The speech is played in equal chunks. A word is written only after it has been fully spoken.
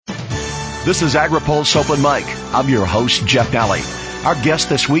This is AgriPulse Open Mic. I'm your host, Jeff Nally. Our guest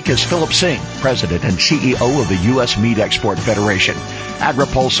this week is Philip Singh, President and CEO of the U.S. Meat Export Federation.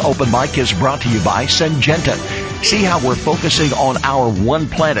 AgriPulse Open Mic is brought to you by Syngenta. See how we're focusing on our one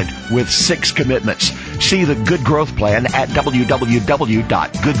planet with 6 commitments. See the Good Growth Plan at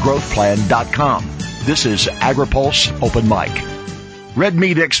www.goodgrowthplan.com. This is AgriPulse Open Mic. Red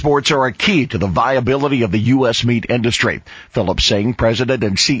meat exports are a key to the viability of the U.S. meat industry. Philip Singh, President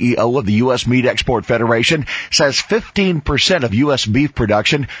and CEO of the U.S. Meat Export Federation, says 15% of U.S. beef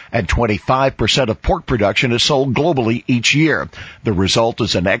production and 25% of pork production is sold globally each year. The result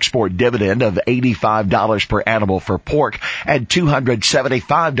is an export dividend of $85 per animal for pork and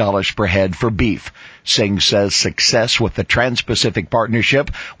 $275 per head for beef. Singh says success with the Trans-Pacific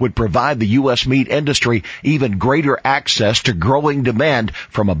Partnership would provide the U.S. meat industry even greater access to growing demand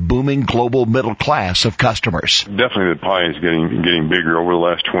from a booming global middle class of customers. Definitely the pie is getting bigger over the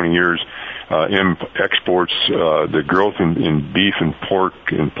last 20 years. Exports, the growth in beef and pork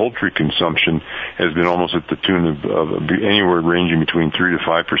and poultry consumption has been almost at the tune of anywhere ranging between 3 to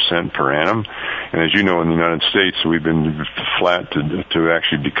 5% per annum. And as you know, in the United States, we've been flat to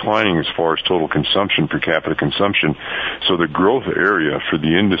actually declining as far as total consumption, per capita consumption. So the growth area for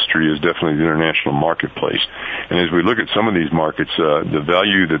the industry is definitely the international marketplace. And as we look at some of these markets, the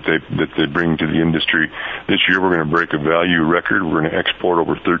value that they bring to the industry, this year we're going to break a value record. We're going to export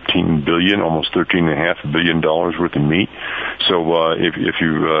over $13 billion, almost $13.5 billion worth of meat. So if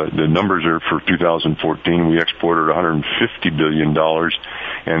the numbers are for 2014, we exported $150 billion,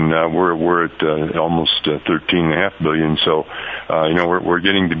 and we're at almost $13.5 billion. So we're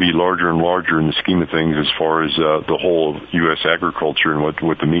getting to be larger and larger in the scheme of things as far as the whole of U.S. agriculture and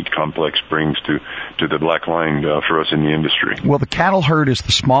what the meat complex brings to the black line for us in the industry. Well, the cattle herd is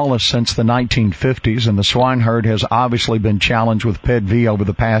the smallest since the 1950s, and the swine herd has obviously been challenged with PED-V over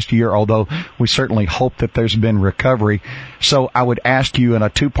the past year, although we certainly hope that there's been recovery. So I would ask you in a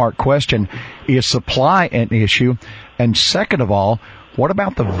 2-part question, is supply an issue? And second of all, what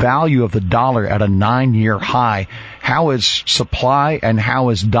about the value of the dollar at a 9-year high? How is supply and how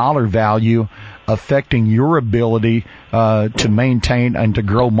is dollar value affecting your ability to maintain and to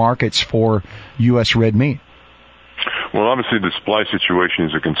grow markets for U.S. red meat? Well, obviously the supply situation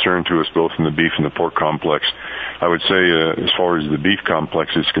is a concern to us both in the beef and the pork complex. I would say as far as the beef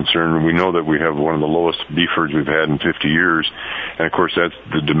complex is concerned, we know that we have one of the lowest beef herds we've had in 50 years. And of course, that's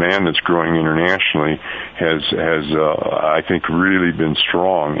the demand that's growing internationally has I think really been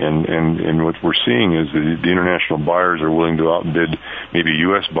strong. And what we're seeing is the international buyers are willing to outbid maybe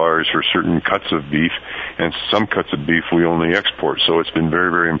U.S. buyers for certain cuts of beef, and some cuts of beef we only export. So it's been very,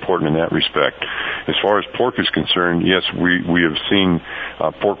 very important in that respect. As far as pork is concerned, yes, we have seen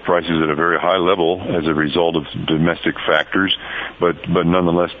pork prices at a very high level as a result of domestic factors, but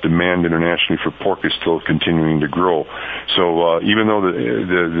nonetheless, demand internationally for pork is still continuing to grow. So even though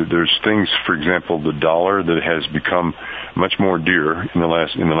there's things, for example, the dollar that has become much more dear in the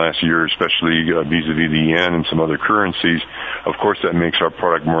last year, especially vis-a-vis the yen and some other currencies, of course that makes our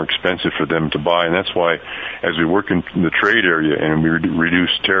product more expensive for them to buy, and that's why as we work in the trade area and we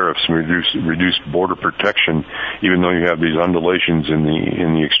reduce tariffs, we reduce border protection, even though you have these undulations in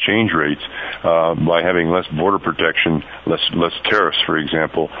the exchange rates, by having less border protection, less tariffs, for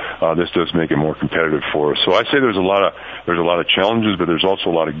example, this does make it more competitive for us. So I say there's a lot of challenges, but there's also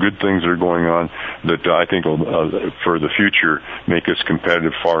a lot of good things that are going on that I think will, for the future, make us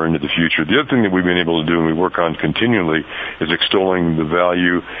competitive far into the future. The other thing that we've been able to do and we work on continually is extolling the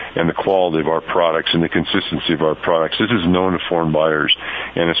value and the quality of our products and the consistency of our products. This is known to foreign buyers,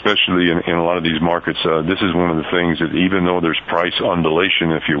 and especially in a lot of these markets, this is one of the things that even though there's price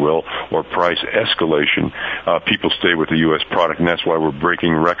undulation, if you will, or price escalation, people stay with the U.S. product, and that's why we're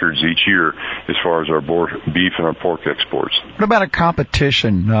breaking records each year as far as our beef and our pork exports. What about a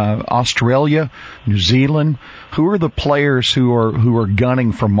competition? Australia, New Zealand, who are the players who are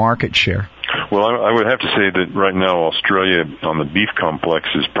gunning for market share? Well, I would have to say that right now Australia on the beef complex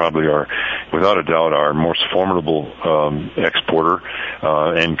is probably without a doubt, our most formidable exporter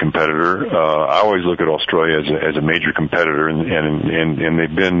and competitor. I always look at Australia as a major competitor, and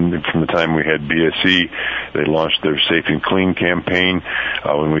they've been from the time we had BSE. They launched their Safe and Clean campaign.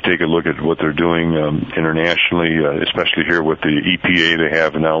 When we take a look at what they're doing internationally, especially here with the EPA they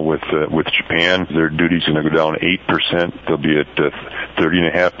have now with Japan, their duty's going to go down 8%. They'll be at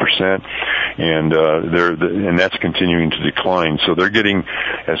 30.5%. and that's continuing to decline. So they're getting,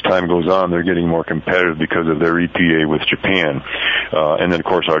 as time goes on, they're getting more competitive because of their EPA with Japan. And then, of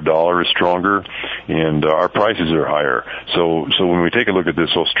course, our dollar is stronger, and our prices are higher. So when we take a look at this,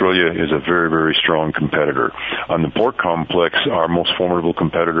 Australia is a very, very strong competitor. On the pork complex, our most formidable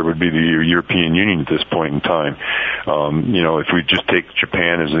competitor would be the European Union at this point in time. If we just take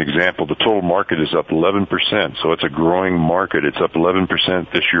Japan as an example, the total market is up 11%, so it's a growing market. It's up 11%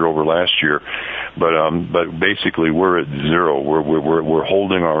 this year over last year, but basically we're at zero. We're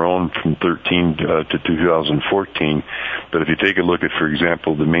holding our own from 13 to 2014. But if you take a look at, for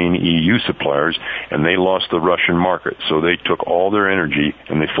example, the main EU suppliers, and they lost the Russian market, so they took all their energy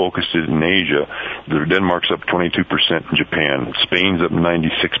and they focused it in Asia. Denmark's up 22% in Japan. Spain's up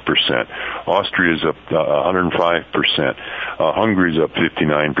 96%. Austria's up 105%. Hungary's up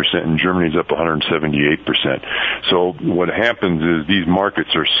 59%, and Germany's up 178%. So what happens is these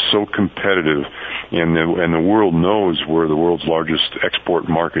markets are so competitive, and the world knows where the world's largest export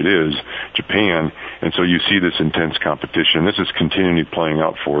market is, Japan, and so you see this intense competition. This is continually playing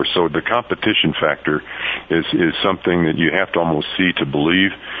out for us. So the competition factor is something that you have to almost see to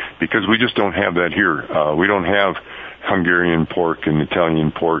believe, because we just don't have that here. We don't have Hungarian pork and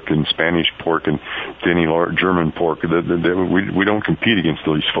Italian pork and Spanish pork and any German pork. We don't compete against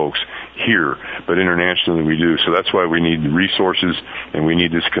these folks here, but internationally we do. So that's why we need resources, and we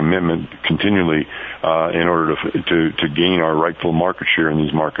need this commitment continually in order to gain our rightful market share in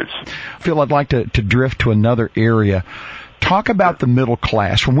these markets. Phil, I'd like to drift to another area. Talk about the middle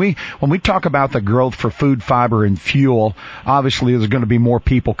class. When we talk about the growth for food, fiber, and fuel, obviously there's going to be more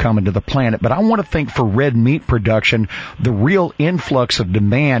people coming to the planet. But I want to think for red meat production, the real influx of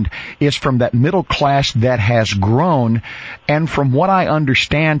demand is from that middle class that has grown. And from what I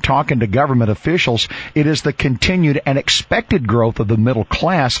understand, talking to government officials, it is the continued and expected growth of the middle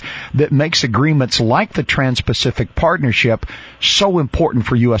class that makes agreements like the Trans-Pacific Partnership so important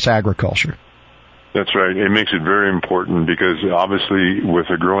for U.S. agriculture. That's right. It makes it very important because obviously with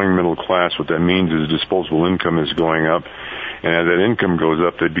a growing middle class, what that means is disposable income is going up. And as that income goes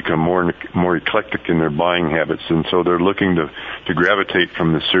up, they become more eclectic in their buying habits. And so they're looking to gravitate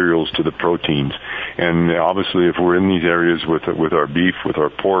from the cereals to the proteins. And obviously if we're in these areas with our beef, with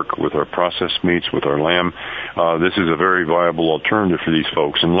our pork, with our processed meats, with our lamb, this is a very viable alternative for these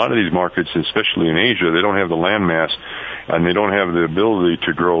folks. And a lot of these markets, especially in Asia, they don't have the land mass and they don't have the ability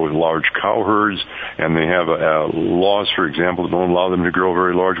to grow large cow herds, and they have laws, for example, that don't allow them to grow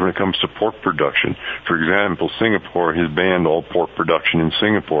very large when it comes to pork production. For example, Singapore has banned all pork production in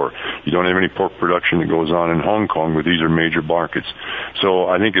Singapore. You don't have any pork production that goes on in Hong Kong, but these are major markets. So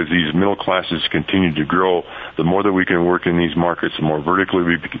I think as these middle classes continue to grow, the more that we can work in these markets, the more vertically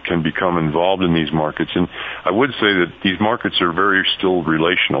we can become involved in these markets. And I would say that these markets are very still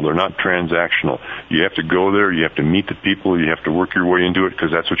relational. They're not transactional. You have to go there, you have to meet the people, you have to work your way into it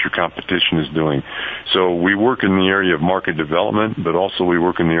because that's what your competition is doing. So we work in the area of market development, but also we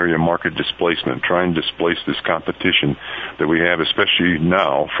work in the area of market displacement, trying to displace this competition that we have, especially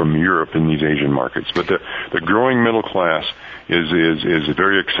now from Europe in these Asian markets. But the growing middle class is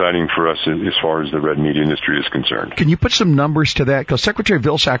very exciting for us as far as the red meat industry is concerned. Can you put some numbers to that? Because Secretary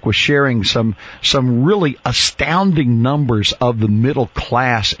Vilsack was sharing some really astounding numbers of the middle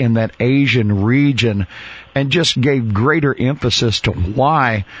class in that Asian region, and just gave greater emphasis to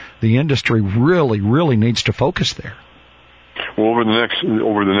why the industry really, really needs to focus there. Well, over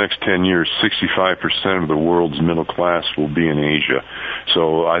the next 10 years, 65% of the world's middle class will be in Asia.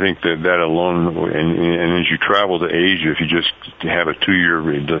 So I think that alone, and as you travel to Asia, if you just have a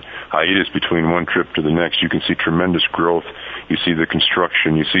 2-year hiatus between one trip to the next, you can see tremendous growth. You see the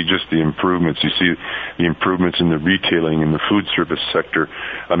construction, you see just the improvements, you see the improvements in the retailing and the food service sector.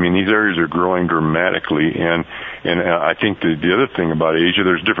 I mean, these areas are growing dramatically, and I think the other thing about Asia,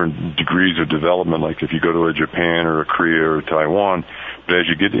 there's different degrees of development, like if you go to a Japan or a Korea or a Taiwan, but as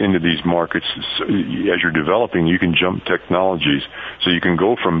you get into these markets, as you're developing, you can jump technologies. So you can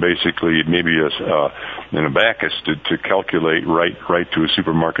go from basically maybe an abacus to calculate right to a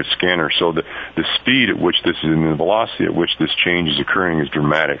supermarket scanner. So the speed at which this is and the velocity at which this change is occurring is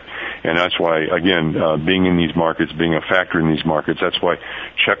dramatic. And that's why, again, being in these markets, being a factor in these markets, that's why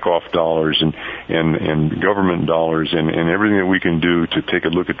checkoff dollars and government dollars and everything that we can do to take a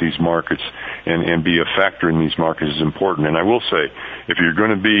look at these markets and be a factor in these markets is important. And I will say, if you're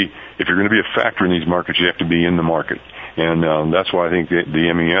going to be a factor in these markets, you have to be in the market. And that's why I think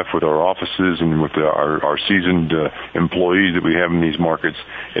the MEF, with our offices and with our seasoned employees that we have in these markets,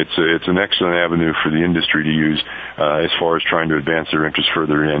 it's an excellent avenue for the industry to use as far as trying to advance their interests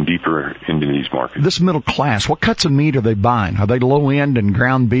further and deeper into these markets. This middle class, what cuts of meat are they buying? Are they low end and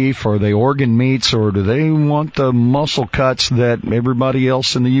ground beef, or are they organ meats, or do they want the muscle cuts that everybody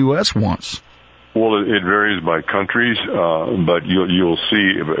else in the U.S. wants? Well, it varies by countries, but you'll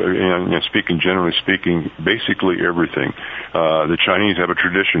see, and generally speaking, basically everything. The Chinese have a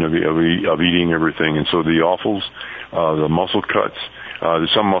tradition of eating everything, and so the offals, the muscle cuts.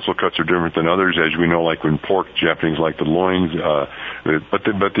 Some muscle cuts are different than others, as we know, like when pork, Japanese like the loins, but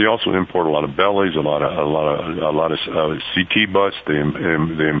they also import a lot of bellies, a lot of CT butts. They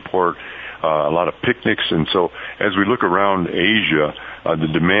import a lot of picnics, and so as we look around Asia, the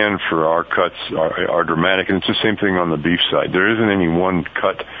demand for our cuts are dramatic, and it's the same thing on the beef side. There isn't any one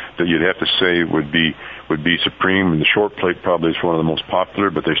cut that you'd have to say would be supreme. And the short plate probably is one of the most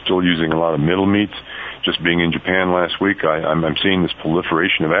popular, but they're still using a lot of middle meats. Just being in Japan last week, I'm seeing this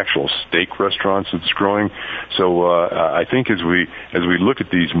proliferation of actual steak restaurants that's growing. So I think as we look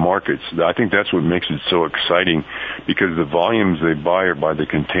at these markets, I think that's what makes it so exciting, because the volumes they buy are by the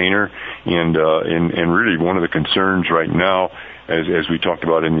container, and really one of the concerns right now, as we talked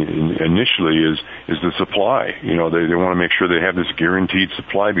about initially, is the supply. You know, they want to make sure they have this guaranteed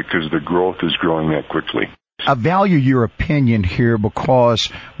supply because the growth is growing that quickly. I value your opinion here because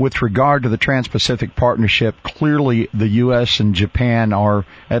with regard to the Trans-Pacific Partnership, clearly the U.S. and Japan are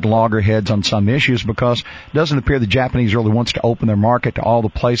at loggerheads on some issues, because it doesn't appear the Japanese really wants to open their market to all the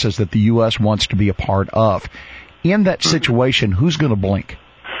places that the U.S. wants to be a part of. In that situation, who's going to blink?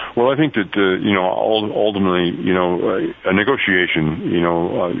 Well, I think that, ultimately, a negotiation,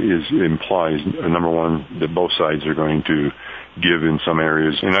 implies, number one, that both sides are going to give in some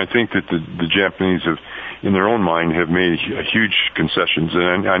areas. And I think that the Japanese have, in their own mind, have made huge concessions.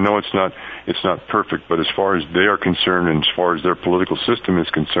 And I know it's not perfect, but as far as they are concerned and as far as their political system is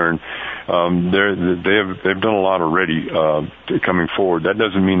concerned, they've done a lot already, coming forward. That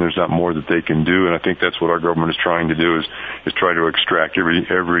doesn't mean there's not more that they can do. And I think that's what our government is trying to do, is try to extract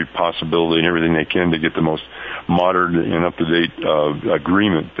every possibility and everything they can to get the most modern and up-to-date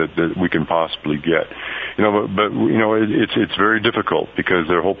agreement that we can possibly get. But it's very difficult, because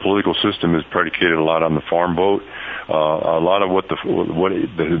their whole political system is predicated a lot on the farm vote. A lot of what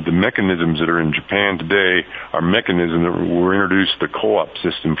the mechanisms that are in Japan today are mechanisms that were introduced. The co-op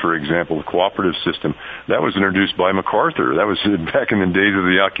system, for example, the cooperative system, that was introduced by MacArthur. That was back in the days of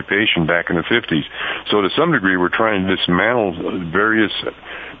the occupation, back in the 50s. So to some degree, we're trying to dismantle various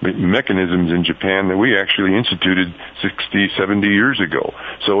mechanisms in Japan that we actually instituted 60, 70 years ago.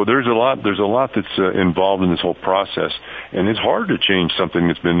 So there's a lot that's involved in this whole process, and it's hard to change something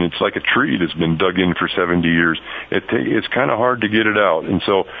it's like a tree that's been dug in for 70 years. It's kind of hard to get it out. And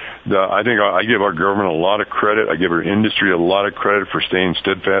so I think I give our government a lot of credit. I give our industry a lot of credit for staying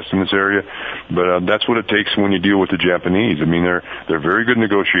steadfast in this area. But that's what it takes when you deal with the Japanese. I mean, they're very good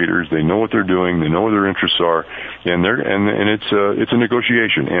negotiators. They know what they're doing. They know what their interests are, and it's a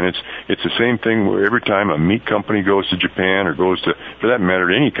negotiation. And it's the same thing where every time a meat company goes to Japan, or goes to, for that matter,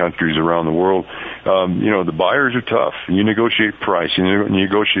 to any countries around the world, the buyers are tough. You negotiate price, you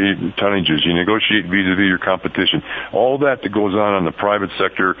negotiate tonnages, you negotiate vis-a-vis your competition. All that goes on the private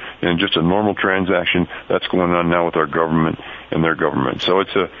sector in just a normal transaction, that's going on now with our government and their government. So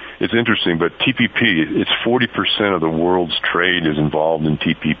it's interesting, but TPP, it's 40% of the world's trade is involved in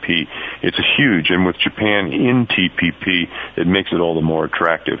TPP. It's huge, and with Japan in TPP, it makes it all the more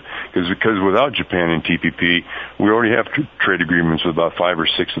attractive. Because without Japan in TPP, we already have trade agreements with about 5 or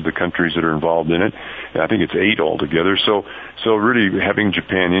 6 of the countries that are involved in it. I think it's 8 altogether. So really having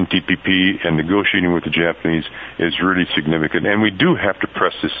Japan in TPP and negotiating with the Japanese is really significant. And we do have to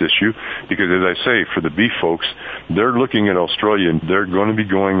press this issue, because, as I say, for the beef folks, they're looking at Australia, and they're going to be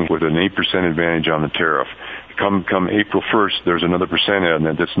going with an 8% advantage on the tariff. Come April 1st, there's another percent on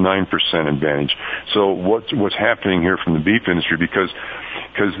that. That's 9% advantage. So what's happening here from the beef industry, because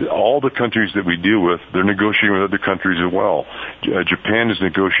all the countries that we deal with, they're negotiating with other countries as well. Japan is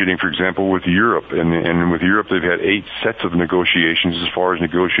negotiating, for example, with Europe, and with Europe they've had 8 sets of negotiations as far as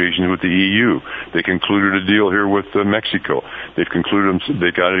negotiations with the EU. They concluded a deal here with Mexico. They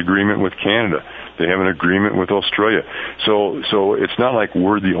got an agreement with Canada. They have an agreement with Australia. So it's not like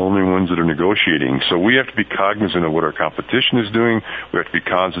we're the only ones that are negotiating. So we have to be cognizant of what our competition is doing. We have to be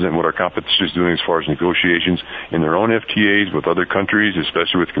cognizant of what our competition is doing as far as negotiations in their own FTAs with other countries,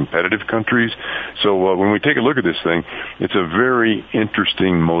 especially with competitive countries. So when we take a look at this thing, it's a very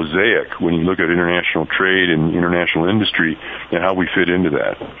interesting mosaic when you look at international trade and international industry and how we fit into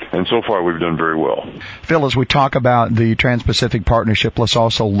that. And so far, we've done very well. Phil, as we talk about the Trans-Pacific Partnership, let's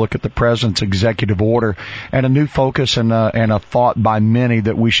also look at the President's executive order and a new focus and a thought by many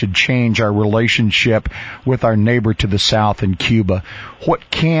that we should change our relationship with our neighbor to the south in Cuba. What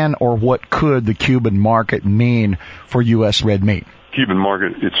can or what could the Cuban market mean for U.S. red meat? Cuban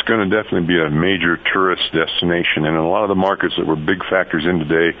market, it's going to definitely be a major tourist destination. And in a lot of the markets that were big factors in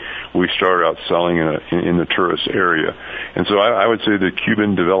today, we started out selling in the tourist area. And so I would say the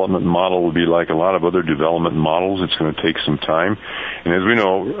Cuban development model will be like a lot of other development models. It's going to take some time. And as we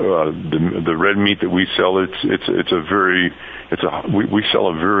know, the red meat that we sell, we sell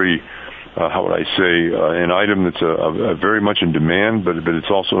a very how would I say, an item that's very much in demand, but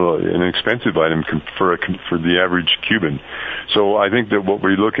it's also an expensive item for the average Cuban. So I think that what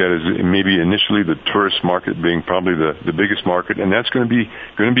we look at is maybe initially the tourist market being probably the biggest market, and that's going to be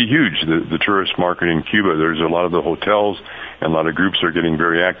huge. The tourist market in Cuba. There's a lot of the hotels and a lot of groups are getting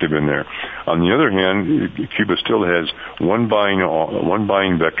very active in there. On the other hand, Cuba still has one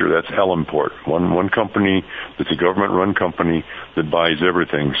buying vector. That's Elimport, one company that's a government-run company that buys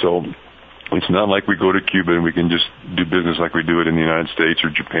everything. So it's not like we go to Cuba and we can just do business like we do it in the United States or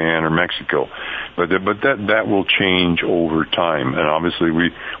Japan or Mexico. But that will change over time, and obviously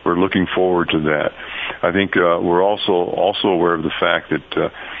we're looking forward to that. I think we're also aware of the fact that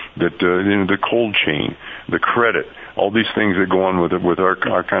the cold chain, the credit, all these things that go on with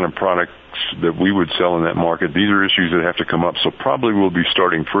our kind of products that we would sell in that market, these are issues that have to come up. So probably we'll be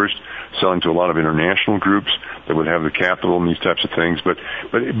starting first selling to a lot of international groups that would have the capital and these types of things, but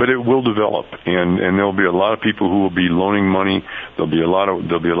it will develop, and there'll be a lot of people who will be loaning money. There'll be a lot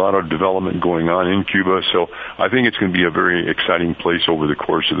of development going on in Cuba. So I think it's going to be a very exciting place over the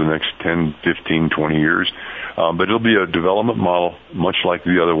course of the next 10, 15, 20 years. But it'll be a development model, much like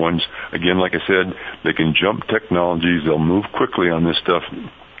the other ones. Again, like I said, they can jump technologies. They'll move quickly on this stuff.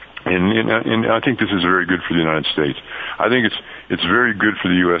 And I think this is very good for the United States. I think it's very good for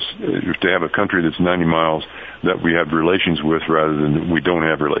the U.S. to have a country that's 90 miles that we have relations with rather than we don't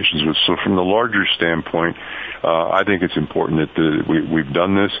have relations with. So from the larger standpoint, I think it's important that we've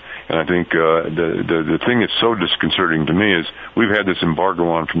done this. And I think the thing that's so disconcerting to me is we've had this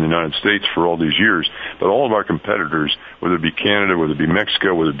embargo on from the United States for all these years, but all of our competitors, whether it be Canada, whether it be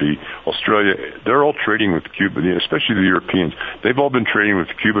Mexico, whether it be Australia, they're all trading with Cuba, especially the Europeans. They've all been trading with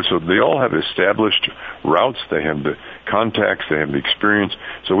Cuba, so they all have established routes. They have the contacts, they have the experience.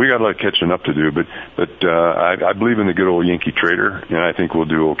 So we got a lot of catching up to do, but I believe in the good old Yankee trader, and I think we'll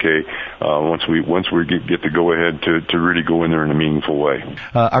do okay once we get the go ahead to really go in there in a meaningful way.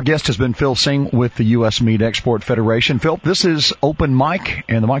 Our guest has been Phil Sing with the U.S. Meat Export Federation. Phil, this is Open Mic,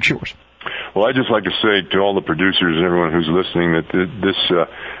 and the mic's yours. Well, I'd just like to say to all the producers and everyone who's listening that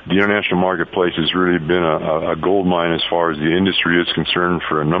the international marketplace has really been a gold mine as far as the industry is concerned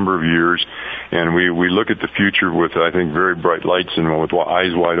for a number of years. And we look at the future with, I think, very bright lights and with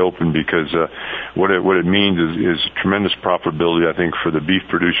eyes wide open, because what it means is tremendous profitability, I think, for the beef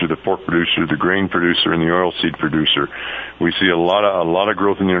producer, the pork producer, the grain producer, and the oilseed producer. We see a lot of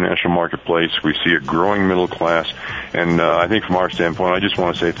growth in the international marketplace. We see a growing middle class. And I think from our standpoint, I just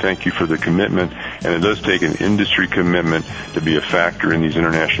want to say thank you for the commitment. And it does take an industry commitment to be a factor in these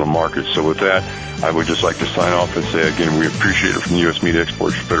international markets. So with that, I would just like to sign off and say, again, we appreciate it from the U.S. Meat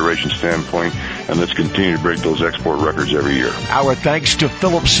Export Federation standpoint, and let's continue to break those export records every year. Our thanks to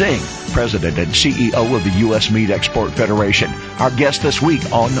Philip Sing, President and CEO of the U.S. Meat Export Federation, our guest this week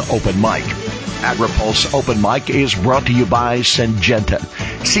on Open Mic. AgriPulse Open Mic is brought to you by Syngenta.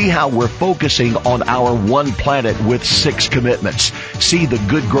 See how we're focusing on our one planet with 6 commitments. See the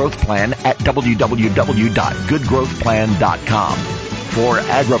Good Growth Plan at www.goodgrowthplan.com. For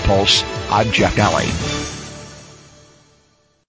AgriPulse, I'm Jeff Alley.